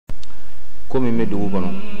komi me dugu kono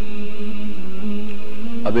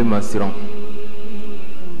abe masiran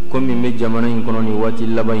komi me jamana in kono ni wati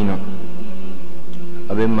labayina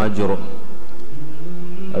abe ma joro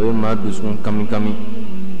abe ma dusun kami kami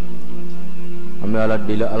ame ala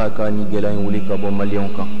dela ala ka ni gela in wuli ka bo malion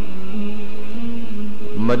kan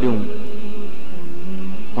madun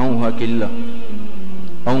an hakilla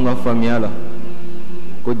an ga famiyala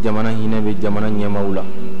ko jamana hina be jamana nyemaula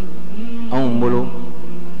an bolo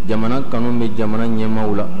jamana kanu be jamana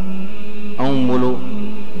nyemaula an bolo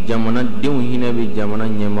jamana denw hina be jamana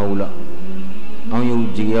nyemaula an yu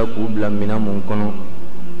jigiya ku bila mina mun kono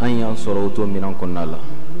an y'an sɔrɔ o to minan kɔnɔna la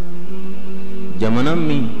jamana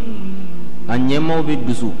min a ɲɛmaaw bɛ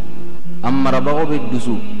dusu a marabagaw bɛ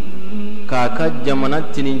dusu k'a ka jamana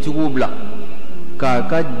tinitigiw bila k'a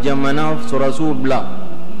ka jamana sɔrɔsiw bila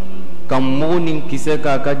ka mugu ni kisɛ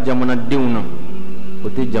k'a ka jamanadenw na o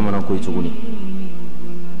tɛ jamana ko ye tuguni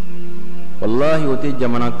wallahi o tɛ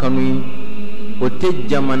jamana kanu ye o tɛ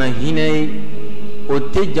jamana hinɛ ye o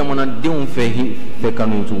tɛ jamanadenw fɛ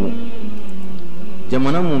kanu ye tugun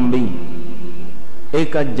jamana mun bɛ yen e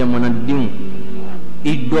ka jamanadenw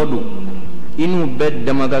i dɔ don i n'u bɛɛ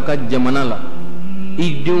dama ka kan jamana la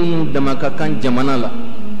i denw n'u dama ka kan jamana la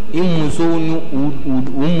i musow n'u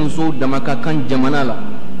musow dama ka kan jamana la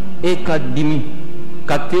e ka dimi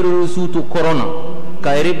ka terrorisiw to kɔrɔn na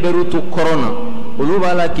ka rebɛriw to kɔrɔn na olu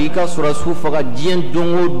b'a la k'i ka sɔrɔsiw faga diɲɛ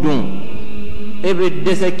don o don e bɛ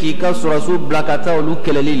dɛsɛ k'i ka sɔrɔsiw bila ka taa olu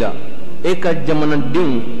kɛlɛli la e ka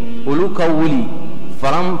jamanadenw olu ka wuli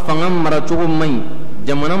fanga maracogo man ɲi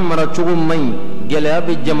jamana maracogo man ɲi gɛlɛya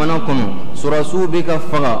bɛ jamana kɔnɔ sɔrɔsiw bɛ ka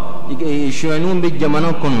faga suyɛniw bɛ jamana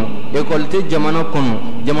kɔnɔ ekɔli tɛ jamana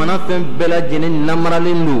kɔnɔ jamana fɛn bɛɛ lajɛlen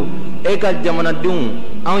lamaralen don e ka jamanadenw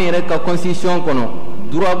anw yɛrɛ ka constitution kɔnɔ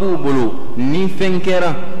droit b'u bolo ni fɛn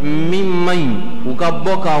kɛra min man ɲi u ka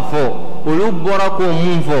bɔ k'a fɔ olu bɔra k'o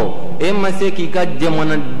mun fɔ e ma se k'i ka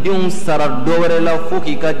jamanadenw sara dɔ wɛrɛ la fo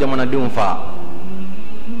k'i ka jamanadenw faga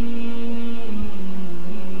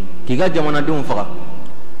k'i ka jamanadenw faga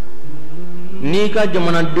n'i ka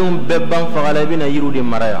jamanadenw bɛɛ ban faga la i bɛna yiriw de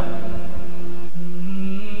mara yan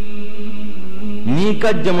n'i ka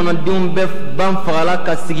jamanadenw bɛɛ ban faga la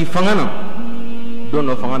ka sigi fanga na don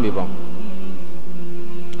dɔ fanga bɛ ban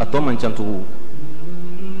a tɔ man ca tugun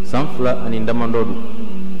san 2 ani damadɔ don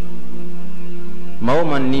maa o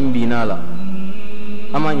maa nin binna a la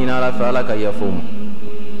an b'a ɲini ala fɛ ala ka yafa o ma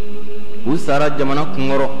u sara jamana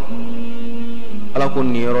kunkɔrɔ ala ko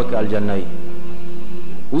nin yɔrɔ kɛ alijanna ye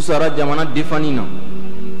u sara jamana defani na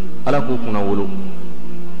ala k'u kunna wolo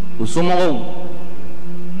u somɔgɔw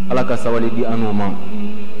ala ka sabali di an n'u ma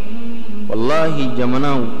wallahi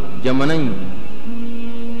jamana in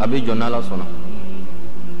a bɛ jɔ ni ala sɔnna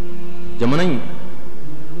jamana in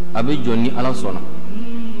a bɛ jɔ ni ala sɔnna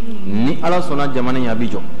ni ala sɔnna jamana in a bɛ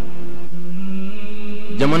jɔ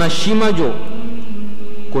jamana si ma jɔ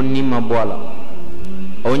ko ni ma bɔ a la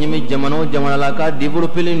aw ɲɛ bɛ jamana o jamana la k'a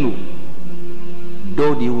développelen don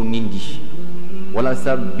dɔw de y'u nin di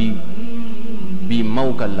walasa bi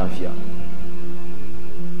maaw ka lafiya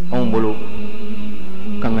anw bolo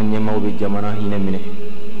kan ka ɲɛmaaw bɛ jamana hinɛ minɛ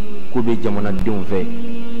k'u bɛ jamanadenw fɛ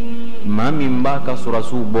maa min b'a ka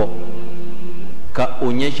sɔrɔsiw bɔ ka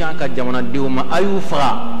o ɲɛsin a ka jamanadenw ma a y'u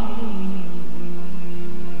faga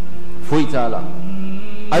foyi t'a la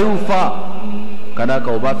a y'u faga ka d'a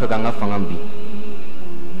kan u b'a fɛ k'an ka fanga bin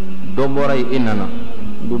dɔ bɔra yen e nana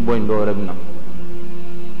n bɛ bɔ yen dɔ wɛrɛ bɛ na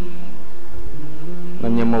n ka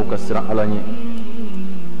ɲɛmaaw ka siran ala ɲɛ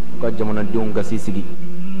u ka jamanadenw gasi sigi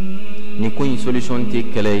nin ko in solution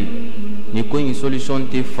tɛ kɛlɛ ye nin ko in solution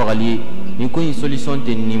tɛ fagali ye nin ko in solution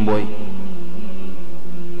tɛ ninbɔ ye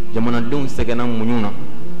jamanadenw sɛgɛnna muɲu na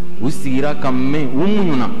u sigira ka mɛn u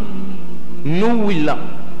muɲu na n'u wulila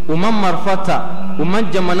u ma marifa ta u ma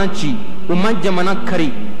jamana ci u ma jamana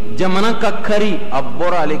kari jamana ka kari a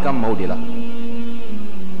bɔra ale ka maaw de la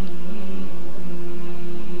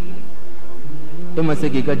e ma se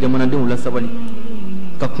k'i ka jamanadenw lasabali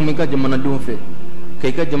ka kuma i ka jamanadenw fɛ ka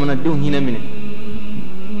i ka jamanadenw hinɛ minɛ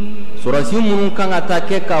sɔrɔsi minnu kan ka taa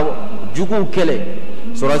kɛ ka juguw kɛlɛ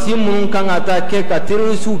sɔrɔsi minnu kan ka taa kɛ ka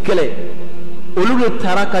terrorisiw kɛlɛ olu de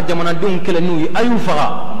taara ka jamanadenw kɛlɛ n'u ye a y'u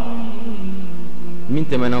faga min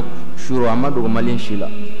tɛmɛna suro a ma dogo maliyɛn si la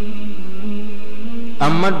a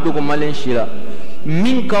ma dogo maliyɛn si la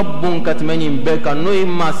min ka bon ka tɛmɛ nin bɛɛ kan n'o ye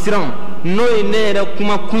maa siran n'o ye ne yɛrɛ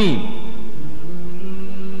kuma kun ye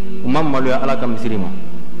u ma maloya ala ka misiri ma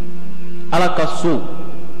ala ka so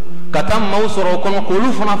ka taa maaw sɔrɔ o kɔnɔ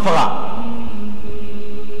k'olu fana faga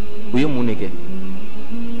u ye mun de kɛ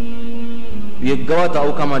u ye gawa ta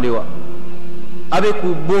aw kama de wa a bɛ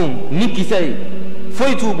k'u bon ni kisɛ ye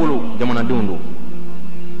foyi t'u bolo jamanadenw don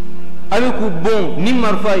a bɛ k'u bon ni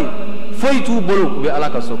marifa ye foyi t'u bolo u bɛ ala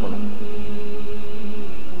ka so kɔnɔ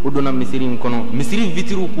u donna misiri in kɔnɔ misiri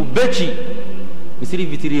vitiriw k'u bɛɛ ci misiri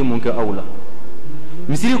vitiri ye mun kɛ aw la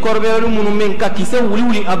misiri kɔrɔbɛyali minnu bɛ ka kisɛ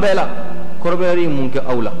wuli a bɛɛ la kɔrɔbɛyali ye mun kɛ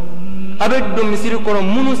aw la a bɛ don misiri kɔnɔ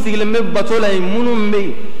minnu sigilen bɛ bato la yen minnu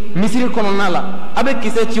bɛ misiri kɔnɔna la a bɛ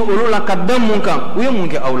kisɛ ci olu la ka da mun kan u ye mun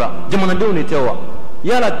kɛ aw la jamanadenw de tɛ wa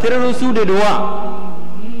yala terrorisiw de don wa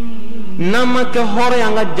n'an ma kɛ hɔrɔn ye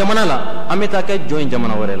an ka jamana la an bɛ taa kɛ jɔn ye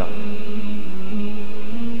jamana wɛrɛ la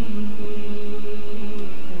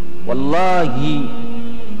wallahi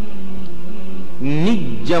ni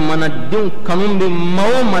jamanadenw kanu bɛ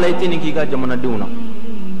maa o maa la i tɛ nin k'i ka jamanadenw na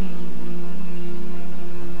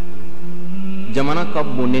jamana ka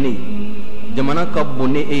bon ni ne ye jamana ka bon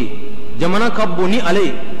ni e ye jamana ka bon ni ale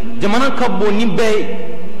ye jamana ka bon ni bɛɛ ye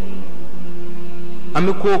an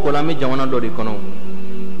bɛ ko o ko la an bɛ jamana dɔ de kɔnɔ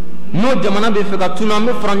n'o jamana bɛ fɛ ka tunu an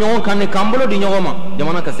bɛ fara ɲɔgɔn kan de k'an bolo di ɲɔgɔn ma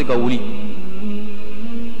jamana ka se ka wuli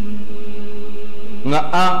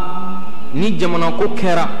nka ni jamana ko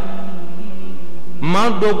kɛra maa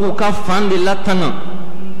dɔw k'u ka fan de latanga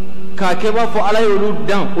k'a kɛ b'a fɔ ala ye olu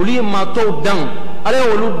dan olu ye maa tɔw dan ala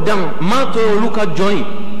ye olu dan maa tɔw ye olu ka jɔn ye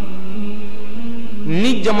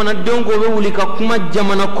ni jamanadenw ko bɛ wuli ka kuma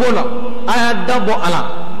jamana ko la a y'a dabɔ a la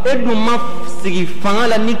e dun ma sigi fanga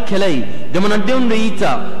la ni kɛlɛ ye jamanadenw de y'i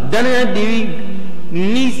ta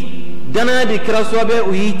danaya de kɛra sababu ye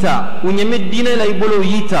u y'i ta u ɲɛ bɛ diinɛ la i bolo u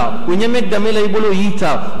y'i ta u ɲɛ bɛ danbe la i bolo u y'i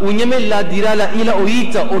ta u ɲɛ bɛ laadira la i la u y'i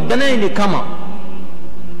ta o danaya de kama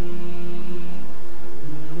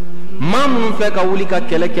maa minnu fɛ ka wuli ka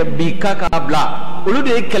kɛlɛ kɛ bi k'a k'a bila olu de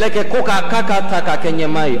ye kɛlɛ kɛ ko k'a ta k'a kɛ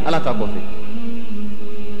ɲɛmaa ye ala ta kɔfɛ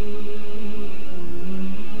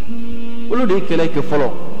olu de ye kɛlɛ kɛ fɔlɔ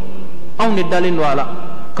anw de dalen don a la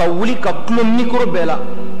ka wuli ka kulo mikoro bɛɛ la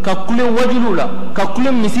ka kule wajuliw la ka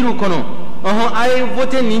kule misiriw kɔnɔ a ye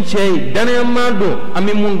vote nin cɛ ye danayama don an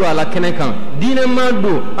bɛ mun don a la kɛnɛ kan diinɛma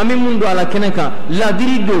don an bɛ mun don a la kɛnɛ kan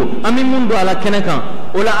laadiri don an bɛ mun don a la kɛnɛ kan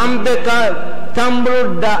o la an bɛɛ ka t'an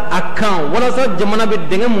bolo da a kan walasa jamana bɛ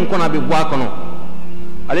dingɛ mun kɔnɔ a bɛ bɔ a kɔnɔ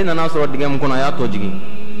ale nana sɔrɔ dingɛ mun kɔnɔ a y'a tɔ jigin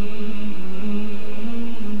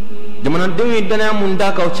jamanadenw ye danaya mun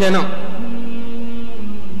da kan o tiɲɛna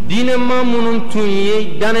diinɛma minnu tun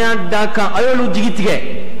ye danaya da kan a y'olu jigi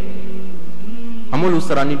tigɛ an m'olu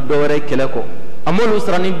sara ni dɔwɛrɛ kɛlɛ kɔ an m'olu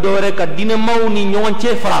sara ni dɔwɛrɛ ka diinɛmaw ni ɲɔgɔn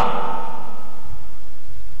cɛ fara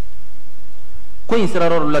ko in sira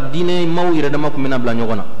yɔrɔ la diinɛmaw yɛrɛ dama tun bɛna bila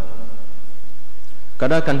ɲɔgɔn na ka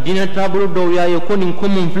da kan diinɛ taabolo dɔw y'a ye ko nin ko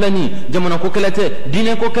mun filɛ nin jamana ko kɛlɛ tɛ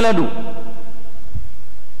diinɛ ko kɛlɛ don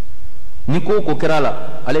ni ko o ko kɛra a la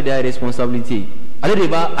ale de y'a responsabilité ye ale de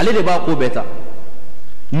b'a ko bɛɛ ta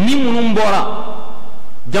ni minnu bɔra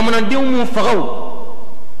jamanadenw m'u faga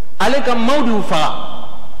ale ka maaw de y'u faga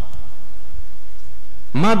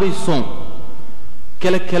maa bɛ sɔn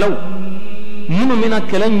kɛlɛkɛlaw minnu bɛna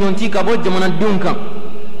kɛlɛ ɲɔnti ka bɔ jamanadenw kan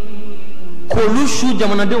k'olu su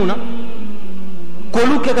jamanadenw na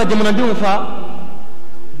k'olu kɛ ka jamanadenw faga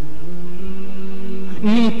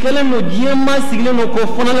nin kɛlen don diɲɛmaa sigilen don k'o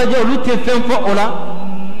fana lajɛ olu tɛ fɛn fɔ o la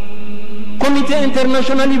comité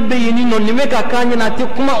international bɛ yen nin nɔ nin bɛ ka k'an ɲɛna a tɛ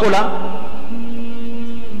kuma o la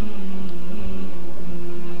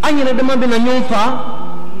an yɛrɛ dama bɛna ɲɔgɔn faga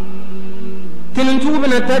tɛnɛntigiw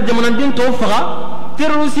bɛna taa jamanaden tɔw faga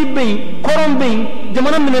terroriste bɛ yen kɔrɔn bɛ yen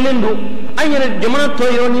jamana minɛlen don an yɛrɛ jamana tɔ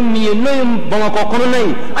yɔrɔnin min ye n'o ye bamakɔ kɔnɔna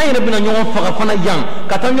ye an yɛrɛ bɛna ɲɔgɔn faga fana yan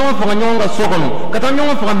ka taa ɲɔgɔn faga ɲɔgɔn ka so kɔnɔ ka taa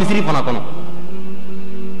ɲɔgɔn faga misiri fana kɔnɔ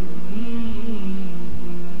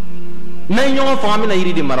n'an ye ɲɔgɔn faga an bɛna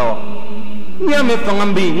yiri de mara wa n'i y'a mɛn fanga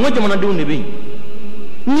bɛ yen n ko jamanadenw de bɛ yen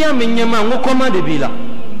n'i y'a mɛn ɲɛmaa n ko kɔma de b'i la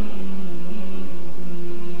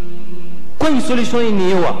ko in solution ye nin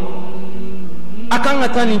ye wa a kan ka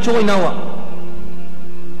taa nin cogo in na wa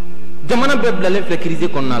jamana bɛɛ bilalen filɛ crise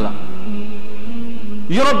kɔnɔna la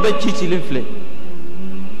yɔrɔ bɛɛ cicilen filɛ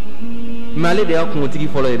mais ale de y'a kungotigi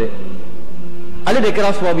fɔlɔ ye dɛ ale de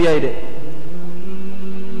kɛra sababuya ye dɛ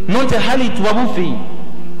n'o tɛ hali tubabu fɛ yen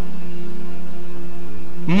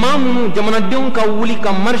maa minnu jamanadenw ka wuli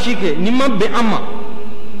ka marche kɛ ni ma bɛn an ma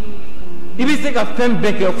i bɛ se ka fɛn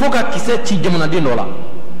bɛɛ kɛ fo ka kisɛ ci jamanaden dɔ la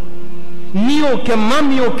n'i y'o kɛ maa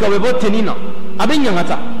min y'o kɛ o bɛ bɔ tenni na a bɛ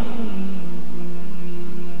ɲangata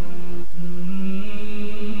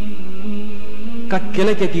ka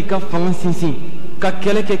kɛlɛ kɛ k'i ka fanga sinsin ka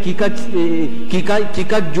kɛlɛ kɛ k'i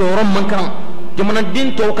ka jɔyɔrɔ mankan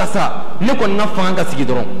jamanaden tɔw ka sa ne kɔni ka fanga ka sigi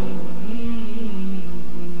dɔrɔn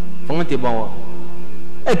fanga tɛ ban wa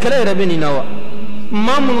kɛlɛ yɛrɛ bɛ nin na wa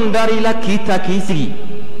maa minnu dar'i la k'i ta k'i sigi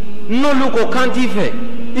n'olu ko kan t'i fɛ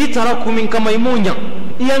itara kumin kama imunya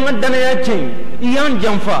iyanga dana ya chen iyan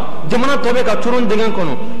jamfa jamana tobe ka turun dengan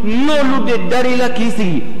kono nolu de darila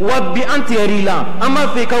kisi wabbi anti yarila ama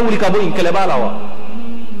fe ka wuli ka bo in kele balawa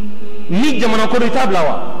ni jamana ko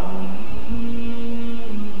itablawa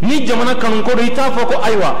ni jamana kanun ko itafa ko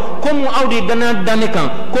aywa ko mu awdi dana danekan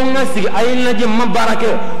ko ngasi ayina je mabarake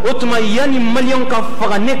otuma yani million ka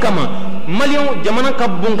faga ne kama million jamana ka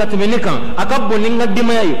bunga teme kan aka boninga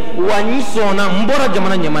dimayi wa ni sona mbora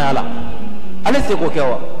jamana nyamayala ale se ko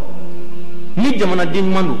kewa ni jamana din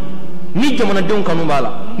mandu ni jamana din kanu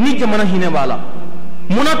bala ni jamana hine bala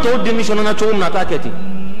muna to demission na to na taketi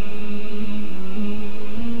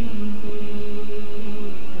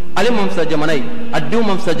ale mamsa jamanai addu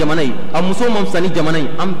mamsa jamanai amuso mamsa ni jamanai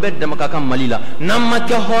am bedda makaka malila namma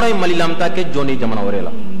ke horay malila am take joni jamana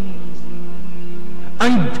warela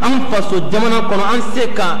an faso jamana kono an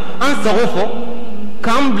seka an sagofo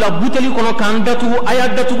kam bla buteli kono kan datu aya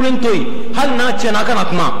datu gulen toy hal na chena kana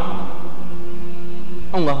kuma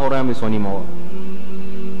anga horay mi soni mawa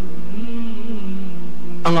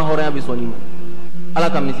anga horay mi soni ma ala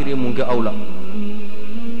kam misiri munke awla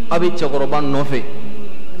abi chagoroban nofe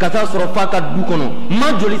kata soro faka du kono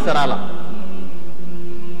ma joli sarala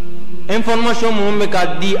information mo me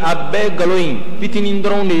ka di abe galoin fitinin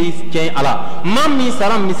dron de ken ala mammi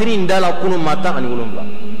salam misri ndala kuno mata ani wolomla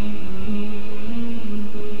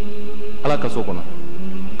ala ka so kono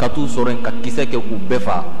katu soren ka kiseke ku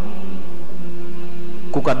befa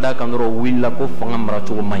ku kadda kanoro willa ko fanga mara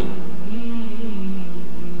to mai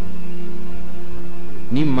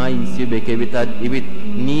ni mai sebeke beta ibit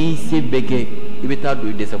ni sebeke ibita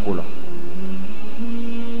do dese kola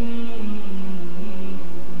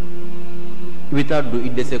ibita do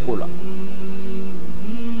idese kola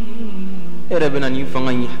erebena ni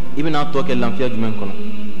fanga ni ibina to ke lamfiya jumen kono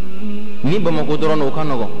ni bama ko dorono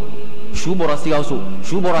kanogo shubora sigaso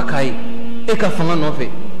shubora kai e ka fanga nofe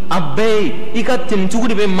abe ika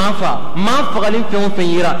timtugudi be mafa galin fen fen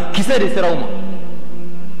yira kise de serawma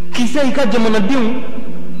kise ika jamana din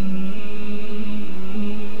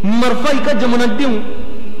marfa ika jamana din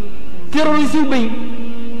terroriste be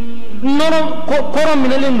noro koro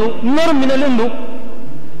minelendo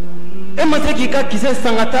e maseki ka kise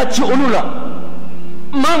sangata ci olula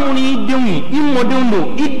mamuni denwi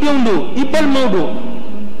imodendo idendo ibelmodo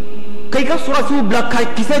kai ka surasu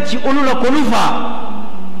black kise ci olula kolufa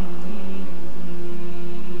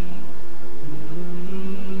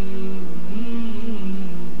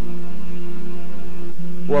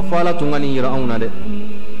wa fala tungani yirauna de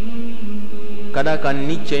kada kan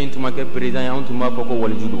ni chain tuma ke president ya antuma foko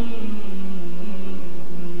wal judo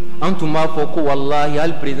antuma foko wallahi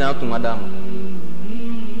al president tuma dama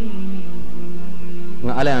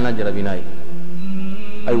nga ala yana jarabinai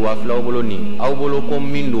ay wa fla bolo ni aw bolo ko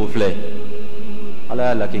min do fle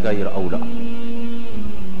ala la ki kayir awla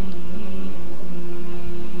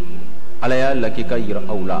ala ya la ki kayir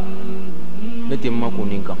awla netimma ko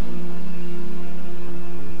ninka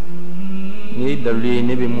ni dalli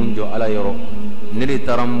ne be munjo ala yoro ne de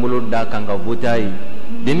tarambulo da kanga votai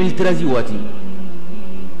 2013 wati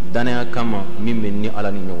dana kama mimmi ni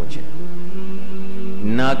ala ni nyoche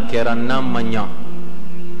na kera na manya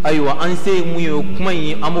aywa an sai muyo kuma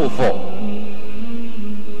yi amo fo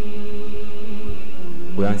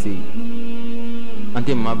ko an sai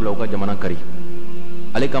ante mabla ka jamana kari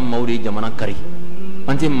ale kam maudi jamana kari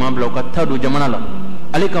ante mabla ka tado jamana la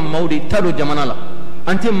ale kam maudi tado jamana la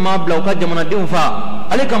ante mabla ka jamana din fa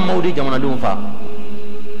ale kam maudi jamana din fa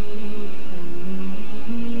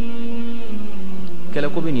kala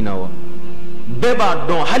ko be ni nawa beba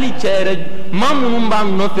don hali chere mamun ba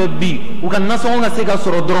no fe bi u kan naso nga se ga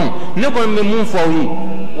soro dron ne ko me mun fo yi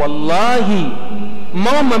wallahi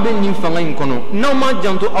mama be ni fanga in kono na ma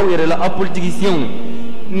janto awere la politicien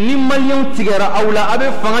ni malion tigara awla abe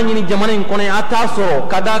fanga ni jamana in kono ata soro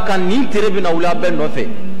kada kan ni terebe na awla be no fe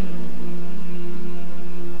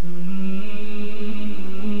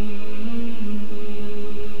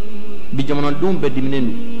bi jamana dum be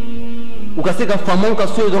diminenu ukaseka famon ka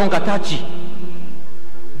so doron ka tachi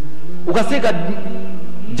ukaseka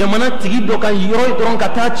jamana tigi do kan yoro doron ka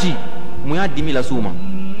tachi muya dimi la suma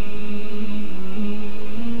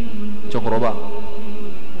chokoroba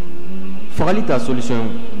fagali ta solution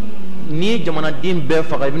ni jamana dim be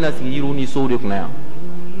fagali bina sigi yiru ni so de kuna ya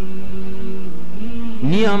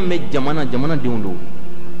ni am me jamana diundo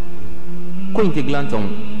ko integlanton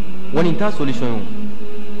woni ta solution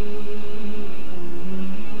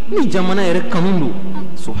ni jamana yere kanundu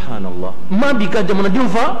subhanallah ma bi ka jamana din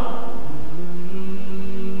fa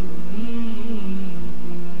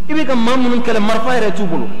ibe ka mamun kala marfa yere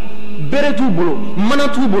tubulu bere t'u bolo mana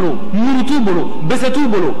t'u bolo muru t'u bolo bese t'u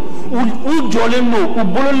bolo u jɔlen don u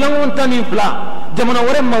bolo lankolon 12 jamana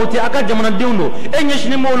wɛrɛ maaw tɛ a ka jamanadenw don e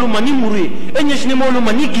ɲɛsinnen b'olu ma ni muru ye e ɲɛsinnen b'olu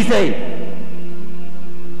ma ni kisɛ ye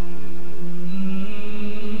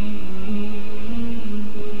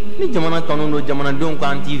ni jamana kanu don jamanadenw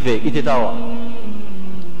k'an t'i fɛ i tɛ taa wa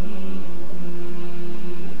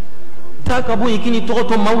taa ka bɔ yen k'i ni tɔgɔ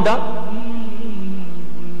to maaw da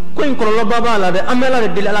ko in kɔlɔlɔba b'a la dɛ an bɛ Ala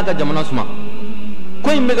de deli Ala ka jamana suma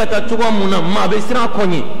ko in bɛ ka taa cogoya mun na maa bɛ siran a kɔ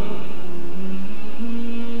ɲɛ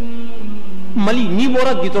Mali n'i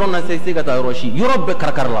bɔra gitɔrɔn na se ka taa yɔrɔ si yɔrɔ bɛɛ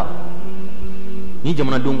karakari la ni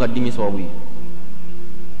jamanadenw ka dimi sababu ye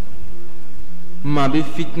maa bɛ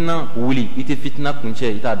fitina wuli i tɛ fitina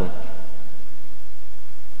kuncɛ i t'a dɔn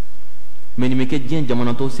mais nin bɛ kɛ diɲɛ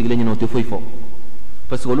jamanatɔw sigilen ɲɛna o tɛ foyi fɔ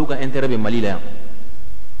parce que olu ka intérêt bɛ Mali la yan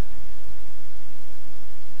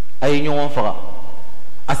a ye ɲɔgɔn faga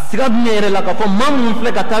a siga bɛ ne yɛrɛ la k'a fɔ maa minnu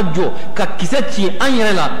filɛ ka taa jɔ ka kisɛ ci an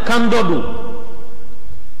yɛrɛ la kan dɔ don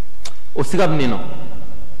o siga bɛ ne na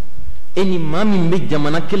e ni maa min bɛ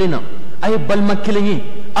jamana kelen na a ye balima kelen ye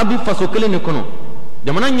a bɛ faso kelen de kɔnɔ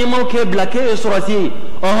jamana ɲɛmaaw k'e bila k'e ye sɔrɔsi ye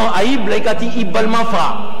ɔhɔn a y'i bila i ka taa i balima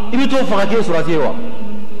faga i bɛ t'o faga k'e ye sɔrɔsi ye wa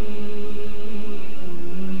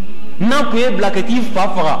n'a kun ye bila ka t'i fa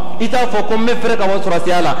faga i t'a fɔ ko n bɛ fɛrɛ ka bɔ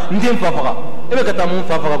sɔrɔsiya la n tɛ n fa faga e bɛ ka taa mun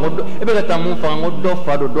fa faga e bɛ ka taa mun faga ko dɔ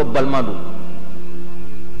fa don dɔ balima don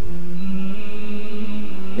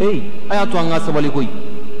a y'a to an ka sabali koyi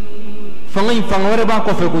fanga in fanga wɛrɛ b'a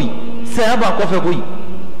kɔfɛ koyi saya b'a kɔfɛ koyi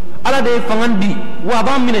Ala de ye fanga di wa a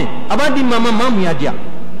b'a minɛ a b'a di maa min y'a diya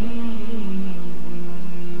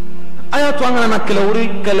a y'a to an kana na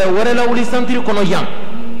kɛlɛ wɛrɛ lawuli santiri kɔnɔ yan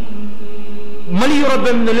Mali yɔrɔ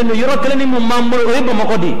bɛɛ minɛlen don yɔrɔ kelen ni mun b'an bolo o ye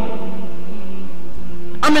Bamakɔ de ye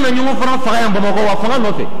an bɛna ɲɔgɔn fana faga yan Bamakɔ wa fanga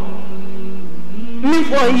nɔfɛ min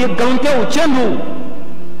fɔ i ye nkalon tɛ o tiɲɛ don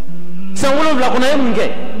san 7 kɔnɔ e ye mun kɛ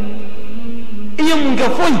i ye mun kɛ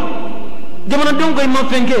foyi jamanadenw ko i ma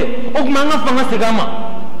fɛn kɛ o tuma an ka fanga segin an ma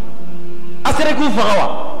a sera k'u faga wa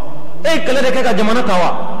e ye kɛlɛ de kɛ ka jamana ta wa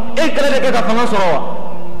e ye kɛlɛ de kɛ ka fanga sɔrɔ wa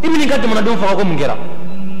i bɛ n'i ka jamanadenw faga ko mun kɛra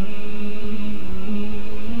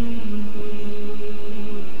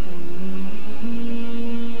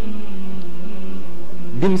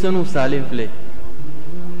denmisɛnninw salen filɛ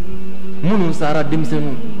minnu sara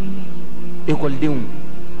denmisɛnninw ekɔlidenw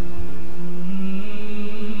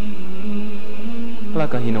Ala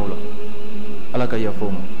ka hinɛ u la Ala ka yafa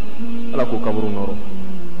u ma Ala k'u kaburu nɔrɔ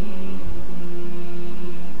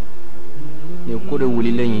nin ko de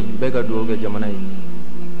wulilen ye bɛɛ ka dugawu kɛ jamana ye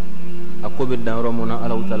a ko bɛ dan yɔrɔ mun na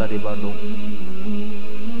Alahu Taala de b'a dɔn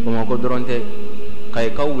Bamakɔ dɔrɔn tɛ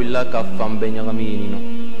Kayikaw wulila ka fan bɛɛ ɲagami yen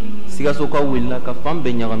nɔ Sikasokaw wulila ka fan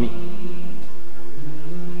bɛɛ ɲagami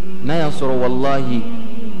n'a y'a sɔrɔ wallahi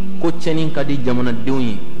ko cɛnni ka di jamanadenw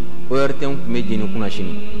ye ORTM tun bɛ jeni kunna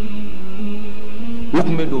sini u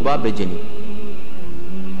tun bɛ don u b'a bɛɛ jeni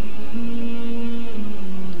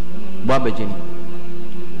u b'a bɛɛ jeni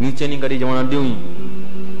ni cɛnni ka di jamanadenw ye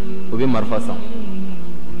o bɛ marifa san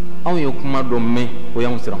anw ye kuma dɔ mɛn o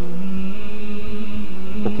y'anw siran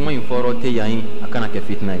o kuma in fɔyɔrɔ tɛ yan ye a kana kɛ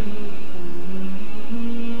fitina ye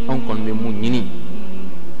anw kɔni bɛ mun ɲini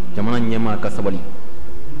jamana ɲɛmaa ka sabali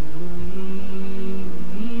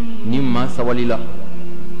ni maa sabalila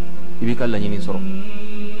i b'i ka laɲini sɔrɔ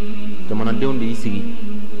jamanadenw de y'i sigi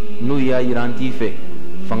n'u y'a jira an t'i fɛ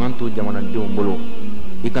fanga to jamanadenw bolo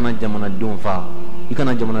i kana jamanadenw faga i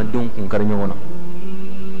kana jamanadenw kun kari ɲɔgɔn na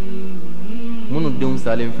minnu denw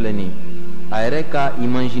salen filɛ nin a yɛrɛ ka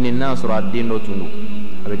imaginer n'a y'a sɔrɔ a den dɔ tun don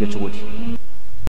a bɛ kɛ cogo di